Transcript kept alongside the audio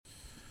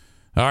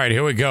All right,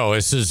 here we go.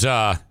 This is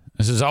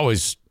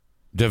always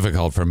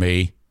difficult for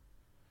me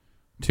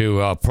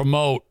to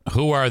promote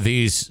Who Are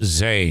These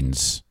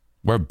Zanes,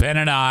 where Ben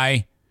and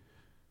I,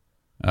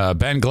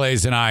 Ben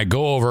Glaze and I,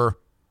 go over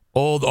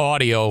old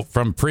audio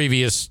from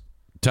previous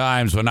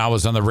times when I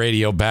was on the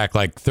radio back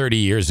like 30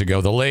 years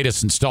ago. The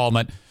latest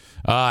installment.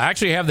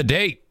 Actually have the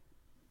date.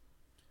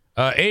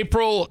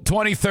 April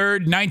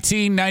 23rd,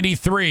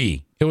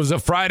 1993. It was a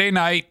Friday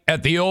night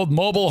at the old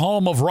mobile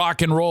home of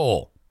rock and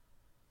roll.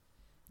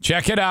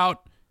 Check it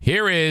out.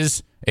 Here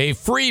is a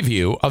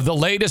FREEview of the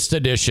latest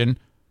edition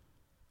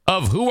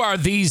of Who Are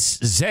These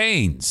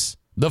Zanes?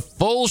 The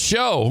full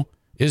show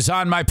is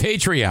on my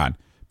Patreon.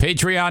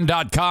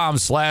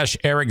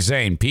 Patreon.com/Eric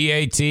Zane.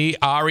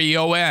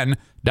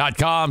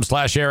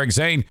 Patreon.com/Eric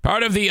Zane.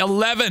 Part of the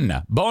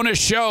 11 bonus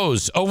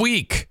shows a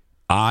week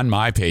on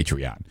my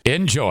Patreon.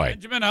 Enjoy.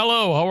 Benjamin,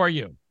 hello. How are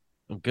you?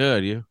 I'm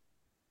good. You?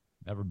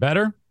 Never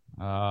better.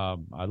 I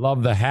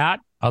love the hat.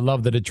 I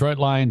love the Detroit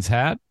Lions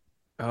hat.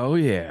 Oh,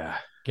 yeah.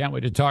 Can't wait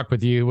to talk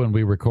with you when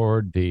we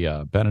record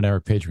the Ben and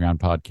Eric Patreon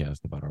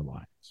podcast about our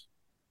Lions.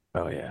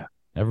 Oh, yeah.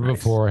 Never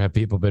before have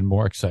people been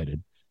more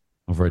excited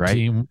over a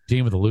team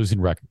with a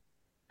losing record.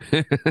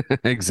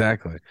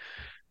 Exactly.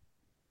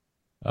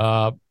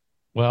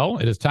 Well,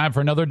 it is time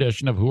for another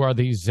edition of Who Are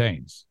These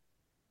Zanes?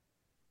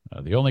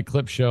 The only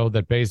clip show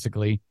that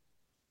basically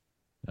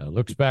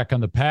looks back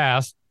on the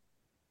past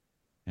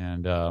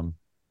and,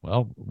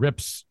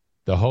 rips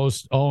the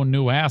host's own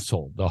new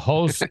asshole. The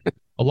host,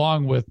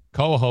 along with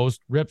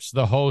co-host, rips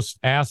the host's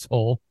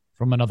asshole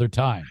from another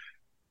time.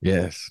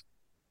 Yes.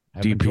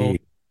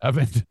 I've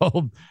been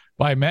told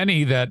by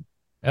many that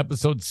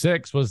episode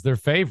 6 was their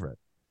favorite.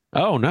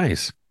 Oh,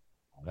 nice.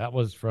 That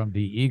was from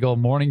the Eagle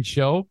Morning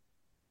Show.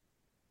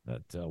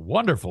 That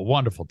wonderful,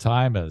 wonderful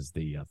time as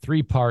the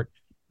 3-part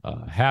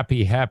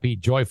happy,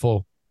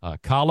 joyful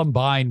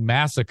Columbine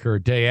Massacre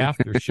Day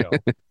After show.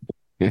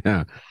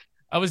 Yeah.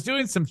 I was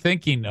doing some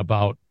thinking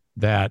about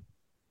that.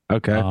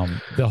 Okay.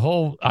 The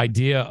whole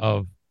idea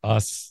of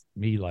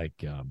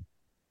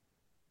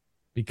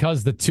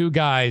because the two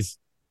guys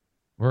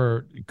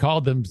the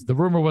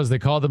rumor was they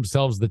called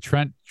themselves the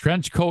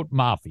Trench Coat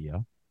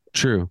Mafia.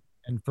 True.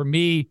 And for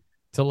me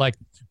to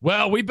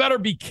we better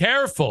be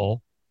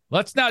careful.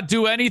 Let's not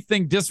do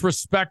anything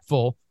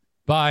disrespectful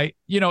by,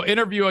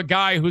 interview a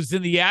guy who's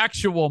in the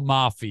actual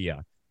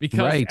mafia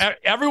because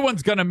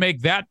everyone's going to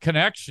make that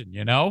connection,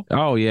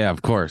 Oh, yeah,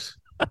 of course.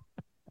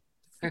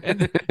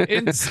 And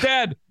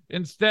instead,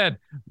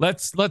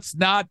 let's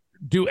not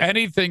do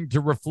anything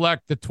to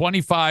reflect the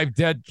 25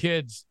 dead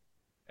kids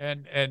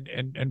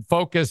and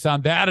focus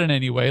on that in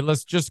any way.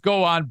 Let's just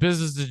go on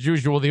business as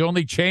usual. The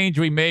only change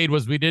we made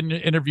was we didn't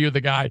interview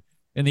the guy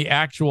in the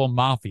actual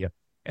mafia.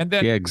 And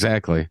then, yeah,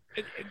 exactly.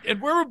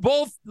 And we were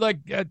both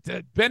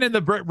been in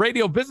the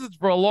radio business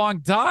for a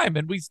long time,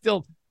 and we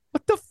still,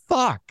 what the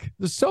fuck?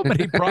 There's so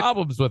many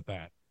problems with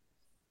that.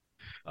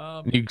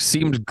 You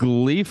seemed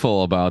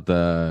gleeful about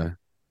the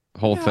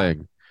whole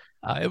thing.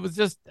 It was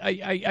just,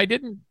 I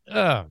didn't,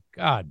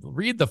 God,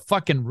 read the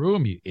fucking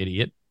room, you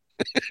idiot.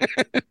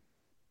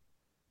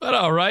 But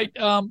all right,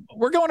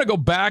 we're going to go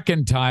back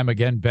in time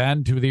again,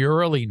 Ben, to the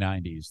early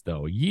 90s,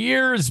 though.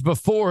 Years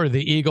before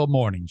the Eagle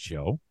Morning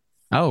Show.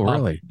 Oh,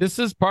 really? This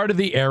is part of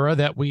the era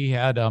that we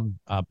had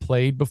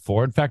played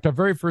before. In fact, our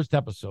very first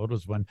episode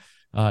was when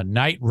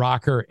night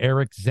rocker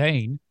Eric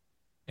Zane,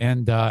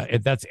 and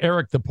that's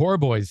Eric the Poor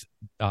Boy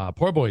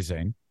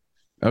Zane,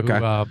 okay,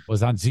 who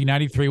was on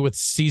Z93 with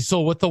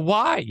Cecil with the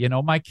Y,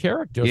 my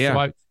character. Yeah.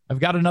 So I've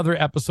got another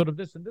episode of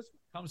this, and this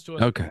comes to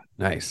us. Okay,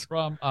 nice.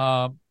 From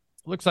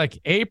looks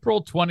like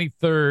April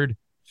 23rd.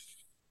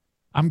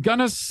 I'm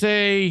gonna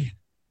say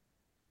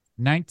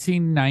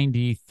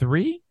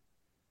 1993.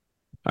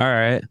 All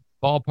right.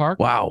 Ballpark.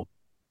 Wow.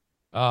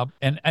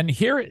 And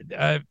here,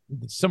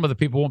 some of the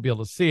people won't be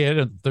able to see it,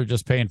 and they're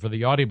just paying for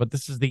the audio. But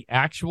this is the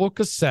actual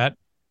cassette,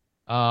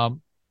 and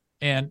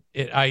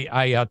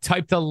I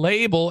typed a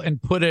label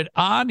and put it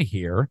on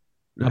here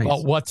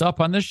about what's up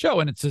on the show,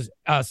 and it says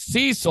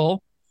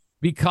Cecil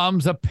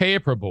becomes a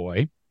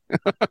paperboy.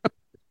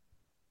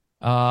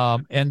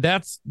 And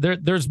that's there.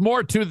 There's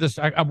more to this.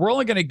 We're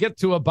only going to get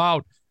to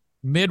about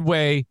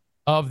midway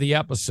of the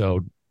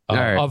episode.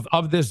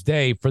 Of this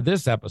day for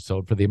this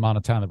episode for the amount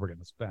of time that we're going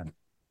to spend.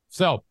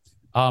 So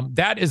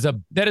that is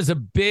a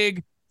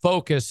big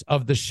focus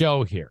of the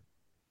show here.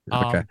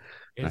 Okay.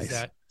 Is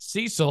that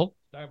Cecil,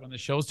 when the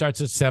show starts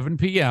at 7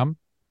 p.m.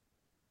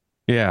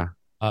 Yeah.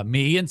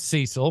 Me and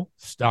Cecil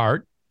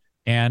start,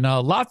 and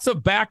lots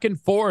of back and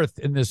forth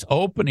in this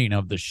opening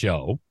of the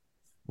show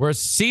where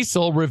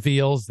Cecil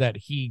reveals that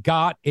he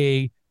got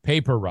a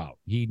paper route.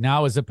 He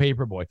now is a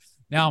paper boy.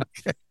 Now,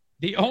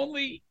 the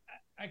only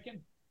I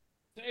can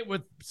say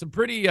with some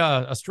pretty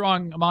a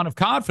strong amount of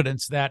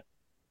confidence that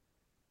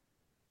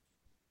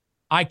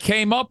I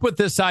came up with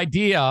this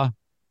idea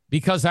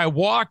because I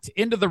walked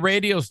into the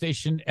radio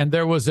station and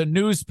there was a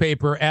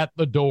newspaper at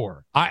the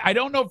door. I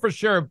don't know for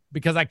sure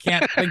because I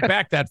can't think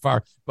back that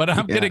far, but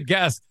I'm going to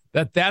guess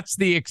that that's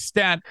the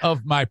extent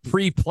of my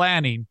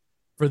pre-planning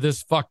for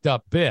this fucked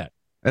up bit.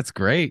 That's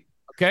great.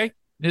 Okay.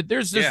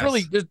 There's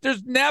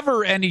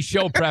never any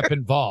show prep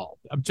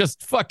involved. I'm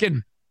just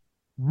fucking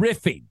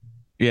riffing.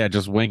 Yeah,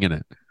 just winging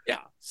it. Yeah.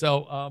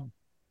 So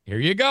here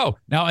you go.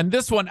 Now, in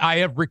this one, I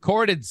have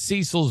recorded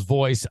Cecil's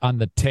voice on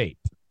the tape.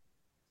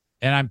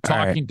 And I'm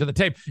talking to the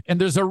tape. And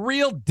there's a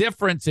real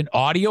difference in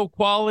audio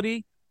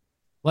quality.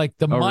 Like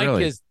the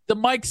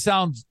mic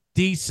sounds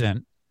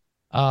decent,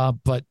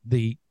 but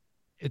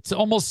it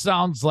almost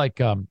sounds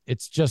like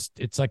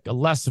it's like a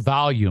less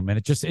volume, and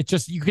it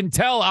just you can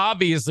tell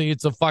obviously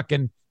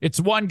it's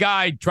one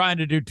guy trying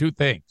to do two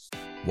things.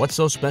 What's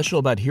so special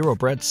about Hero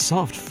Bread's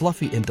soft,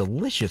 fluffy, and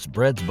delicious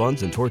breads,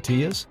 buns, and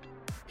tortillas?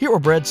 Hero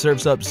Bread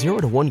serves up 0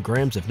 to 1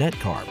 grams of net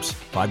carbs,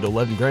 5 to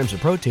 11 grams of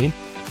protein,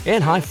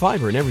 and high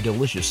fiber in every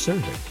delicious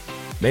serving.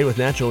 Made with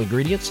natural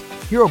ingredients,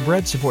 Hero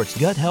Bread supports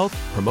gut health,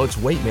 promotes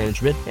weight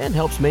management, and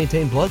helps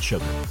maintain blood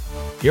sugar.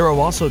 Hero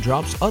also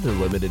drops other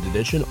limited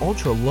edition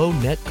ultra-low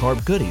net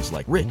carb goodies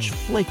like rich,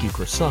 flaky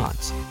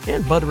croissants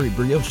and buttery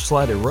brioche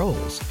slider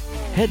rolls.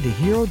 Head to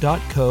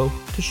hero.co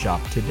to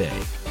shop today.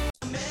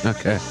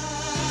 Okay.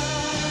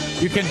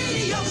 You can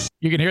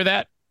hear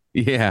that?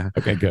 Yeah.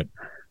 Okay, good.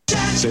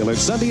 Sailor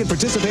Sunday at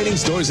participating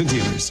stores and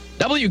dealers.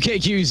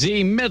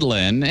 WKQZ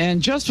Midland,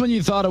 and just when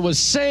you thought it was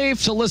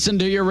safe to listen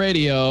to your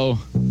radio.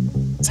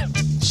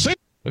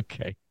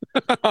 Okay.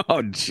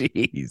 Oh,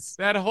 jeez.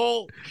 That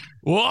whole,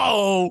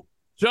 whoa,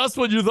 just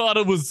when you thought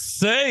it was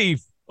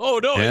safe. Oh,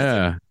 no.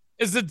 Yeah.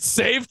 Is it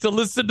safe to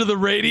listen to the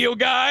radio,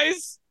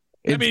 guys?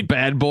 It's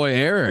bad boy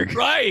Eric.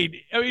 Right.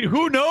 I mean,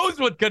 who knows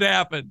what could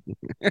happen?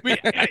 I mean,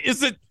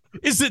 is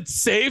it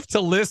safe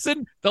to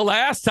listen? The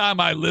last time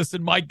I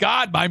listened, my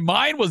God, my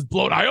mind was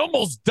blown. I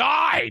almost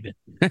died.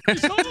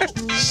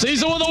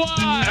 Cecil with a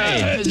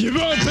Y. You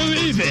won't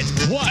believe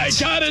it. What? I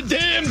got a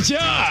damn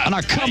job.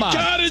 Now, come on. I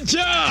got a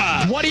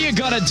job. What are you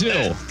going to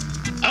do?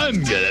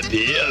 I'm going to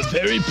be a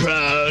very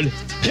proud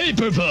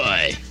paper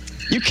boy.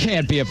 You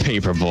can't be a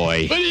paper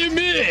boy. What do you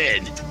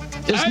mean?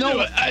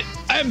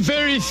 I'm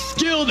very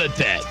skilled at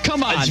that.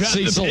 Come on, I drop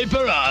Cecil. the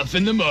paper off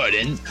in the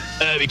morning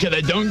because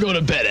I don't go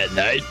to bed at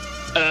night.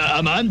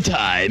 I'm on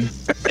time.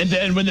 And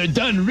then when they're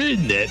done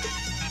reading it,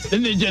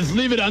 then they just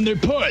leave it on their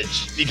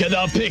porch because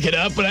I'll pick it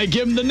up when I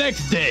give them the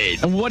next day.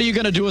 And what are you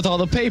going to do with all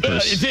the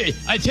papers? You see,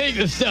 I take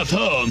the stuff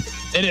home,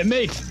 and it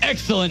makes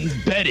excellent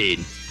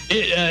bedding.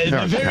 It's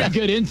a very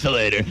good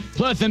insulator.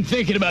 Plus, I'm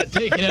thinking about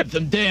taking up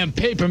some damn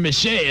paper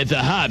mache as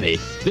a hobby,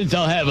 since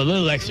I'll have a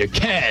little extra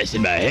cash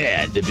in my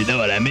hands, if you know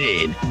what I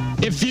mean.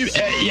 If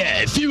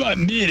you want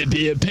me to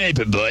be a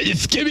paper boy,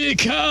 just give me a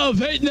call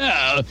right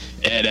now,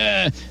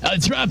 and I'll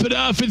drop it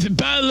off with a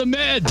bottle of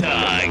Mad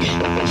Dog.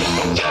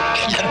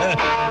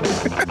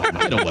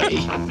 Get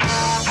away.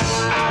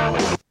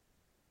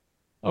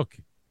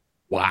 Okay.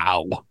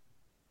 Wow.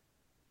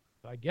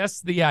 I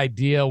guess the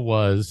idea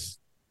was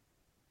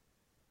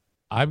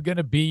I'm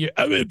gonna be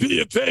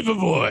a paper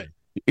boy.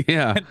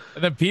 Yeah.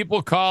 And then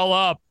people call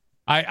up.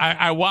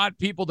 I want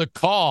people to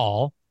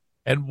call,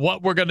 and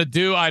what we're gonna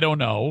do, I don't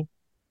know.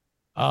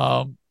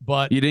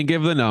 But You didn't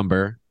give the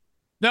number.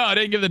 no, I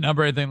didn't give the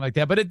number or anything like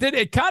that. But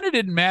it kind of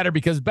didn't matter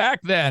because back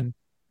then,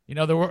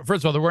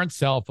 first of all, there weren't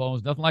cell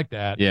phones, nothing like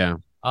that. Yeah.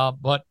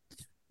 But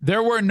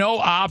there were no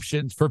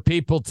options for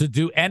people to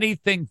do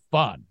anything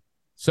fun.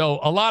 So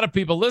a lot of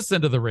people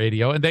listened to the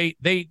radio, and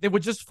they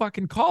would just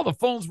fucking call. The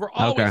phones were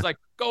always like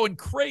going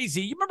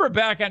crazy. You remember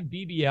back on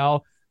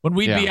BBL when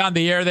we'd be on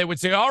the air, they would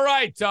say, "All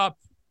right,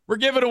 we're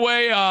giving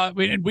away."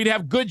 We'd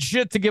have good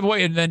shit to give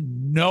away, and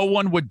then no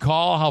one would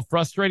call. How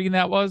frustrating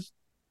that was.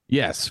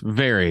 Yes,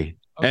 very.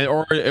 Okay.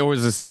 Or it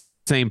was the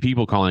same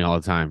people calling all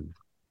the time.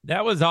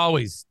 That was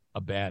always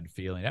a bad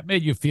feeling. That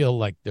made you feel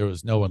like there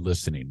was no one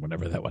listening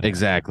whenever that went.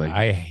 Exactly.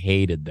 I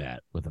hated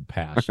that with a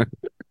passion.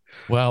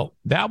 Well,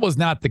 that was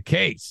not the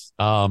case.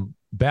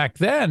 Back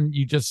then,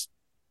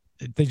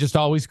 they just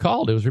always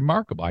called. It was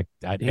remarkable.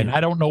 And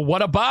I don't know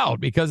what about,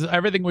 because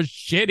everything was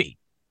shitty.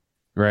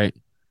 Right.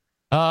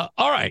 All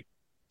right.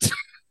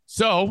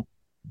 So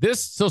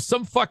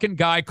some fucking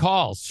guy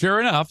calls. Sure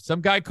enough,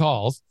 some guy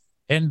calls,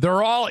 and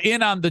they're all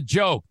in on the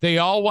joke. They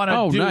all want to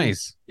Oh,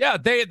 nice. Yeah,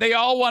 they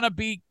all want to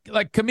be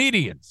like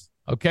comedians.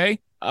 Okay.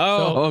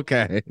 Oh,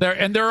 okay.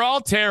 They're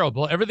all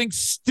terrible. Everything's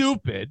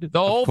stupid. The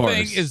whole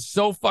thing is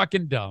so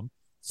fucking dumb.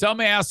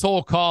 Some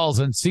asshole calls,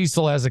 and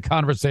Cecil has a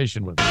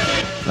conversation with him.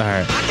 All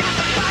right.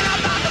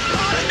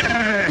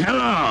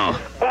 Hello.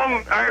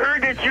 I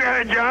heard that you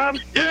had a job.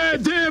 Yeah,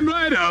 damn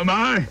right,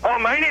 Omar.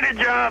 I need a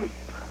job.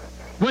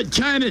 What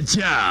kind of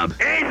job?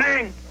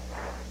 Anything.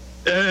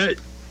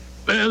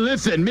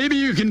 Listen, maybe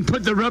you can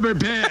put the rubber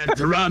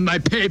bands around my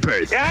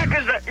papers. Yeah,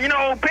 because,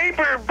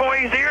 paper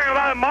boys here a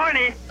lot of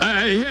money.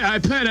 I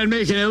plan on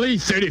making at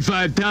least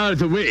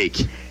 $35 a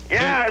week.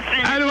 Yeah,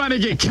 see. I don't want to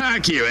get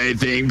cocky or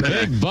anything, but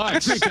Big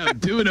bucks. I think I'm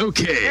doing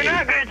okay. You're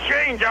not going to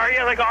change, are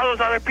you? Like all those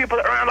other people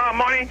that earn a lot of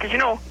money? Because,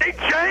 they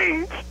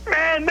change.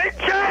 Man, they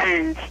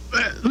change.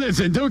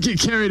 Listen, don't get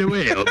carried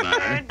away, Omar.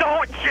 Man,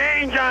 don't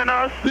change on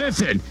us.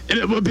 Listen,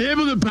 we'll be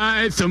able to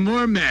buy some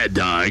more Mad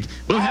Dog.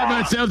 We'll have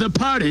ourselves a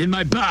party in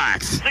my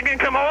box. So you can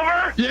come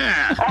over?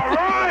 Yeah. All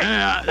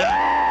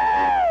right.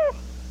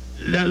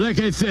 like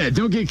I said,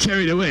 don't get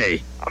carried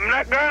away. I'm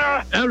not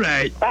gonna. All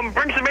right.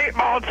 Bring some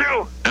 8-ball,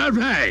 too. All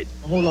right.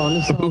 Hold on,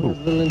 this song has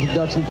a little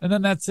introduction. And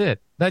then that's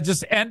it. That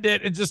just end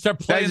it and just start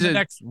playing That's the it.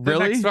 next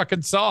Really?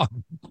 fucking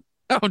song.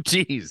 Oh,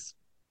 jeez.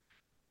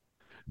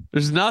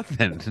 There's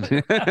nothing. So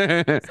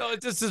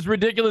it's just this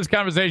ridiculous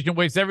conversation,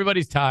 wastes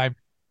everybody's time.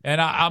 And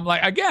I'm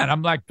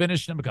like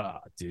finishing. I'm like, oh,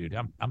 dude,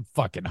 I'm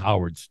fucking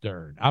Howard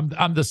Stern.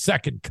 I'm the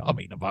second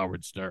coming of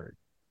Howard Stern.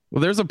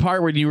 Well, there's a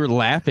part when you were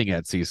laughing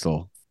at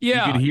Cecil.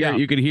 Yeah,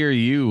 you could hear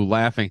you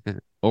laughing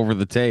over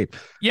the tape.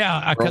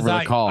 Yeah, because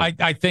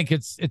I think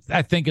it's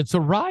a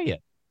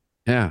riot.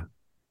 Yeah.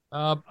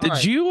 Do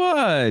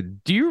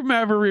you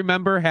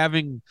remember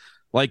having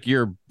like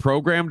your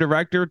program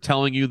director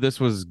telling you this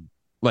was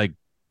like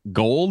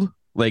gold,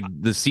 like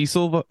the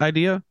Cecil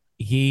idea?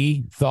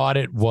 He thought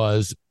it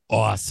was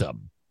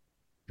awesome.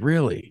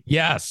 Really?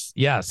 Yes.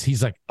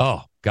 He's like,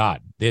 oh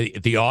God,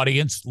 the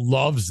audience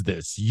loves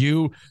this.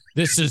 He's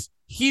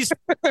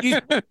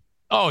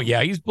oh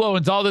yeah, he's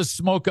blowing all this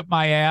smoke up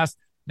my ass.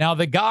 Now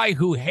the guy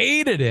who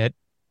hated it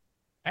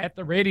at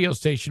the radio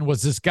station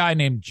was this guy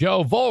named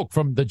Joe Volk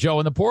from the Joe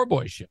and the Poor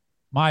Boy show.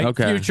 My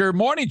future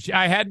morning.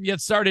 I hadn't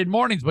yet started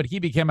mornings, but he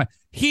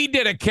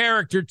did a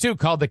character too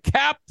called the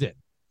Captain.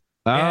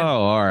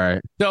 All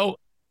right. So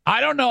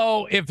I don't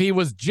know if he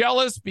was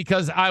jealous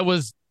because I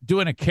was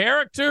doing a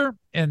character,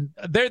 and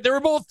they were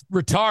both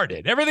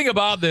retarded. Everything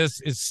about this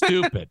is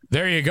stupid.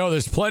 There you go.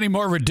 There's plenty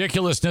more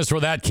ridiculousness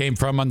where that came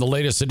from on the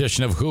latest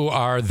edition of Who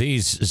Are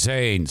These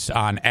Zanes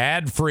on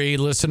ad-free,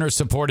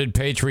 listener-supported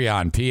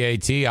Patreon,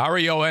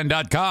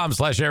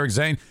 patreon.com/Eric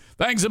Zane.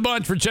 Thanks a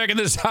bunch for checking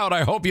this out.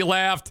 I hope you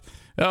laughed.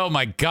 Oh,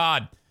 my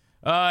God.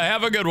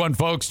 Have a good one,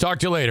 folks. Talk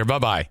to you later.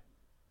 Bye-bye.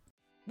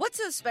 What's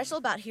so special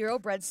about Hero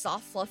Bread's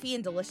soft, fluffy,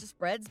 and delicious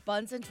breads,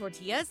 buns, and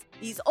tortillas?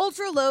 These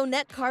ultra-low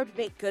net-carb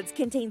baked goods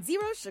contain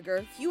zero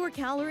sugar, fewer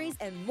calories,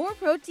 and more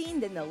protein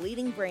than the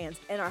leading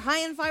brands, and are high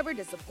in fiber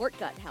to support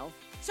gut health.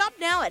 Shop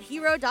now at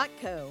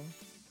hero.co.